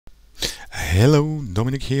Hello,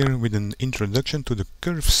 Dominic here with an introduction to the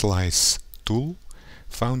Curve Slice tool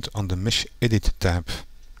found on the Mesh Edit tab.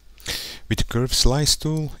 With the Curve Slice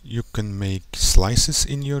tool you can make slices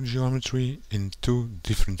in your geometry in two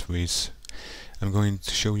different ways. I'm going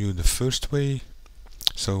to show you the first way.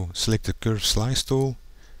 So select the Curve Slice tool,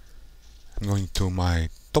 I'm going to my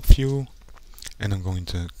top view and I'm going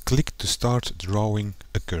to click to start drawing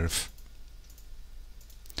a curve.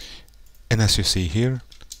 And as you see here,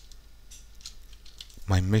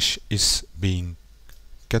 my mesh is being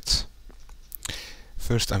cut.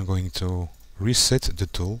 First I'm going to reset the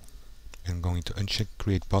tool. I'm going to uncheck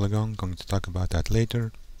create polygon, going to talk about that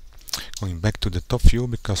later. Going back to the top view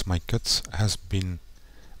because my cut has been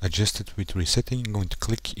adjusted with resetting. I'm going to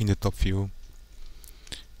click in the top view.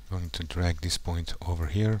 I'm going to drag this point over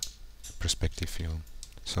here, perspective view.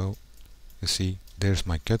 So you see there's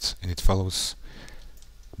my cut and it follows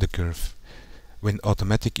the curve. When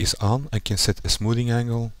automatic is on, I can set a smoothing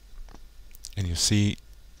angle and you see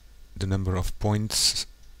the number of points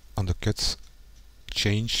on the cut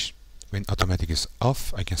change. When automatic is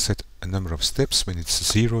off, I can set a number of steps. When it's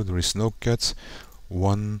 0, there is no cut.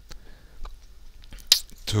 1,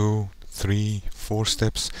 2, 3, 4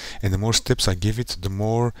 steps, and the more steps I give it, the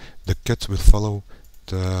more the cut will follow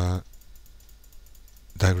the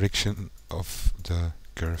direction of the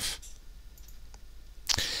curve.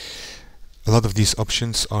 A lot of these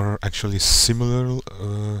options are actually similar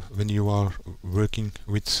when you are working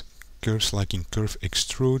with curves, like in Curve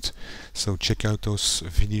Extrude, so check out those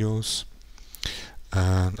videos.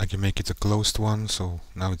 I can make it a closed one, so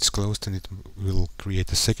now it's closed and it will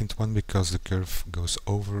create a second one because the curve goes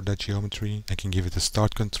over that geometry. I can give it a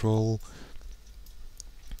start control.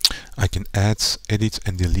 I can add, edit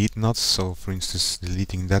and delete knots, so for instance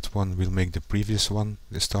deleting that one will make the previous one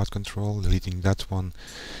the start control, deleting that one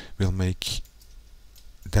will make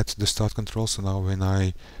that the start control. So now when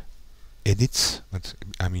I edit,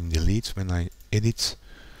 delete, when I edit,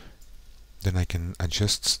 then I can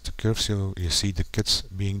adjust the curve, so you see the cuts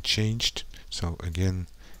being changed. So again,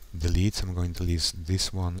 delete, I'm going to delete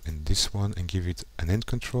this one and give it an end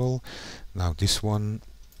control. Now this one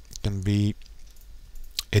can be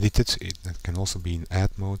edited, that can also be in add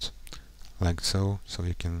mode, like so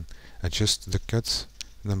you can adjust the cut.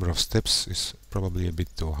 Number of steps is probably a bit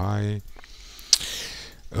too high.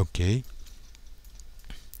 Okay.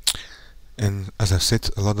 And as I've said,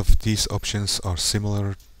 a lot of these options are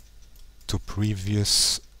similar to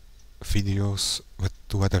previous videos,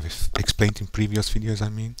 to what I've explained in previous videos.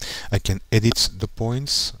 I can edit the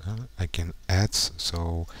points, I can add,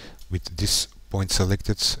 so with this point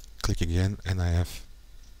selected, click again and I have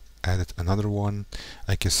added another one.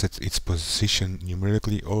 I can set its position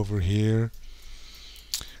numerically over here.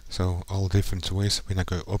 So all different ways. When I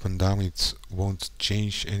go up and down it won't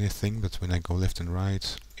change anything, but when I go left and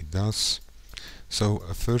right it does. So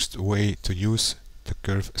a first way to use the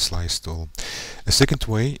Curve Slice tool. A second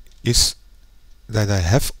way is that I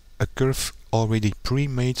have a curve already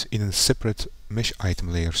pre-made in a separate mesh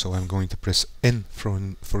item layer. So I'm going to press N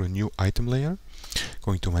for a new item layer.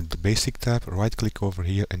 Going to my basic tab, right click over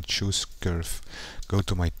here and choose curve. Go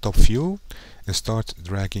to my top view and start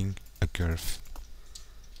dragging a curve.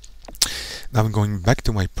 Now I'm going back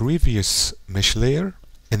to my previous mesh layer,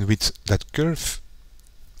 and with that curve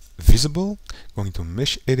visible, going to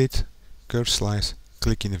mesh edit, curve slice,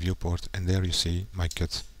 click in the viewport, and there you see my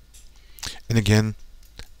cut. And again,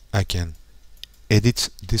 I can edit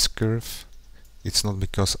this curve. It's not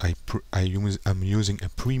because I'm using a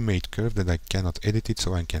pre-made curve that I cannot edit it,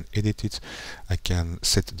 so I can edit it. I can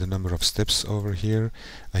set the number of steps over here.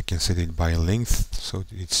 I can set it by length so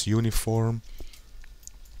it's uniform,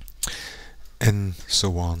 and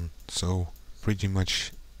so on. So pretty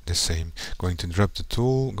much the same. Going to drop the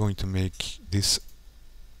tool, going to make this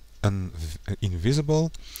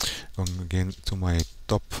invisible. Going again to my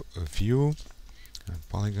top view,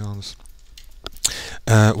 polygons.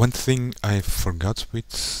 One thing I forgot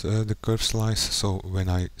with the curve slice, so when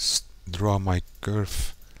I draw my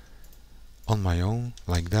curve on my own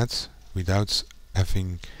like that without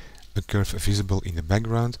having a curve visible in the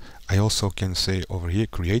background, I also can say over here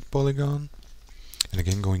create polygon, and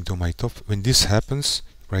again going to my top. When this happens,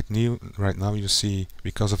 right now you see,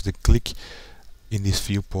 because of the click in this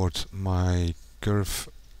viewport, my curve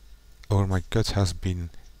or my cut has been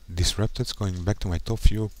disrupted. Going back to my top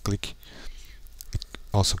view, click, it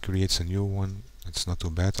also creates a new one. It's not too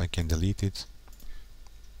bad. I can delete it,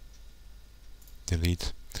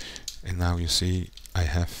 delete, and now you see I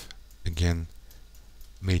have again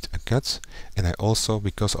made a cut. And I also,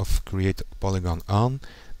 because of create polygon on,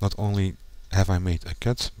 not only have I made a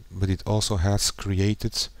cut, but it also has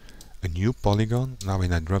created a new polygon. Now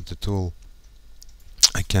when I drop the tool,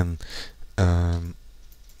 I can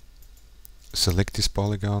select this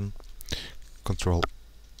polygon, Ctrl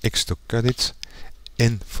X to cut it,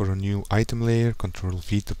 and for a new item layer, Ctrl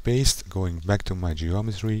V to paste, going back to my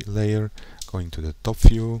geometry layer, going to the top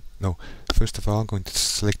view. No, first of all I'm going to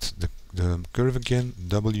select the curve again,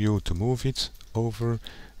 W to move it over,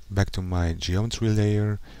 back to my geometry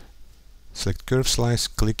layer, select curve slice,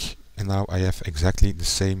 click, and now I have exactly the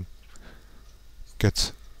same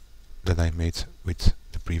cut that I made with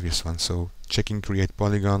the previous one. So checking create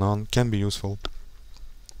polygon on can be useful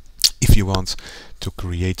if you want to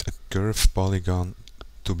create a curve polygon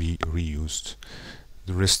to be reused.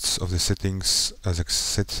 The rest of the settings, as I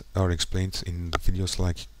said, are explained in the videos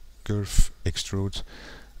like curve, extrude.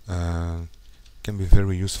 Can be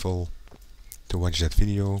very useful to watch that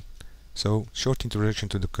video. So, short introduction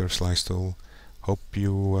to the curve slice tool. Hope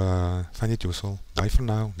you find it useful. Bye for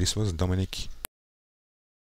now. This was Dominic.